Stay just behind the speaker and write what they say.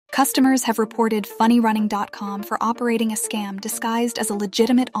Customers have reported FunnyRunning.com for operating a scam disguised as a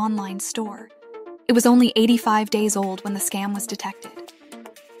legitimate online store. It was only 85 days old when the scam was detected.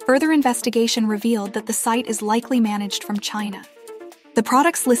 Further investigation revealed that the site is likely managed from China. The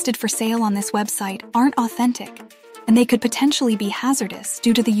products listed for sale on this website aren't authentic, and they could potentially be hazardous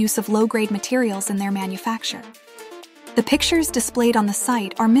due to the use of low-grade materials in their manufacture. The pictures displayed on the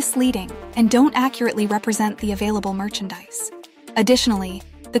site are misleading and don't accurately represent the available merchandise. Additionally,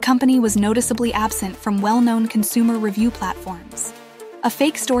 the company was noticeably absent from well-known consumer review platforms. A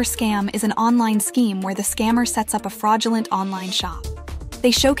fake store scam is an online scheme where the scammer sets up a fraudulent online shop.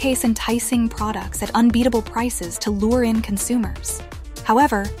 They showcase enticing products at unbeatable prices to lure in consumers.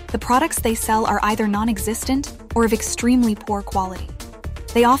 However, the products they sell are either non-existent or of extremely poor quality.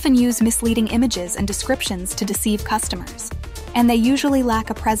 They often use misleading images and descriptions to deceive customers, and they usually lack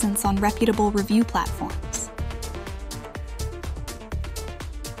a presence on reputable review platforms.